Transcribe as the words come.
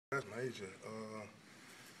that's major.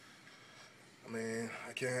 I mean,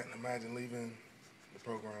 I can't imagine leaving the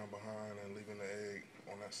program behind and leaving the egg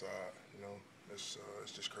on that side. You know, it's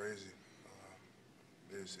just crazy.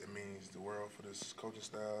 It means the world for this coaching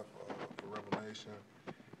staff, for Rebel Nation,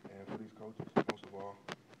 and for these coaches most of all.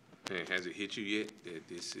 And has it hit you yet that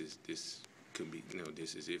this could be,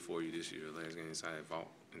 this is it for you this year, last game inside the vault?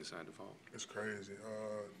 It's crazy.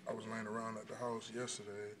 I was laying around at the house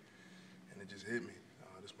yesterday, and it just hit me.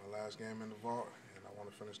 This is my last game in the vault, and I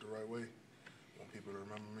want to finish the right way. I want people to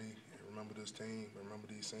remember me and remember this team, remember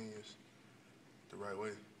these seniors the right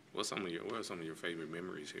way. What are some of your favorite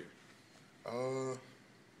memories here?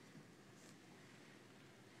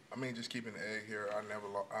 I mean, just keeping the egg here. I've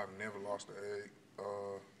never lost the egg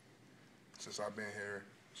since I've been here,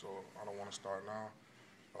 so I don't want to start now.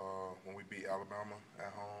 When we beat Alabama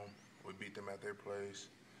at home, we beat them at their place.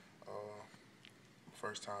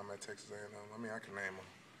 First time at Texas A&M. I mean, I can name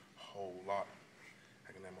a whole lot.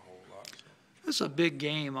 So. It's a big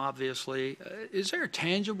game, obviously. Is there a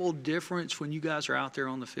tangible difference when you guys are out there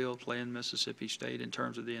on the field playing Mississippi State in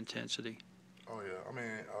terms of the intensity? Oh, yeah. I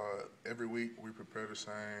mean, every week we prepare the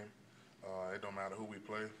same. It don't matter who we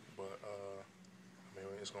play, but, I mean,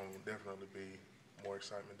 it's going to definitely be more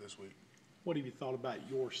excitement this week. What have you thought about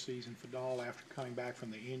your season, Fadol, after coming back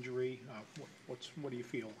from the injury? What do you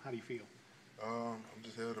feel? How do you feel? I'm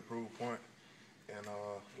just here to prove a point and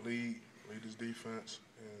lead this defense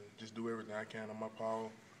and just do everything I can in my power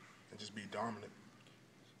and just be dominant.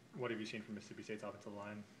 What have you seen from Mississippi State's offensive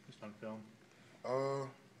line just on film?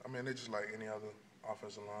 I mean, they're just like any other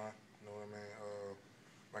offensive line. You know what I mean?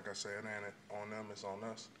 Like I said, it ain't on them, it's on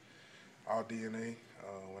us. Our DNA,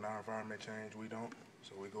 when our environment change, we don't.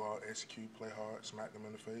 So we go out, execute, play hard, smack them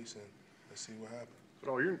in the face, and let's see what happens.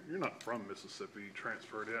 But you're not from Mississippi, you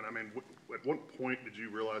transferred in. I mean, at what point did you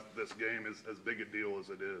realize that this game is as big a deal as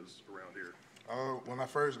it is around here? When I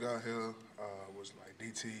first got here, it was like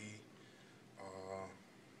DT,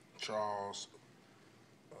 Charles,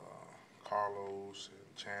 Carlos,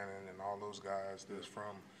 and Channing, and all those guys that's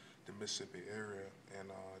from the Mississippi area, and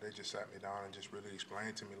they just sat me down and just really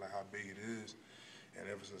explained to me like how big it is. And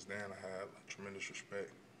ever since then, I had tremendous respect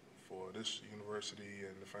for this university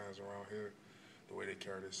and the fans around here, the way they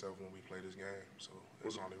carry themselves when we play this game. So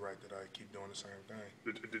it's only right that I keep doing the same thing.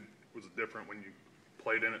 Was it different when you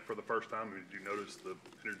played in it for the first time? I mean, did you notice the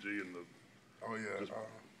energy and the? Oh yeah,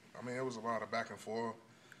 I mean, it was a lot of back and forth,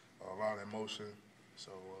 a lot of emotion.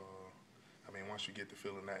 So I mean, once you get the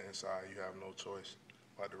feeling that inside, you have no choice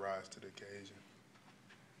but to rise to the occasion.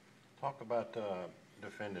 Talk about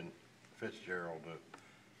defending Fitzgerald.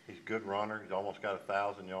 He's a good runner. He's almost got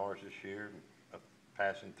 1,000 yards this year, a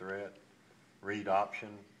passing threat, read option.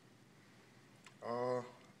 I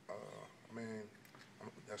mean,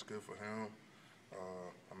 that's good for him.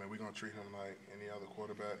 I mean, we're going to treat him like any other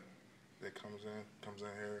quarterback that comes in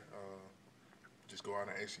here. Just go out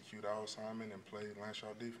and execute our assignment and play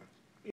Landshaw defense.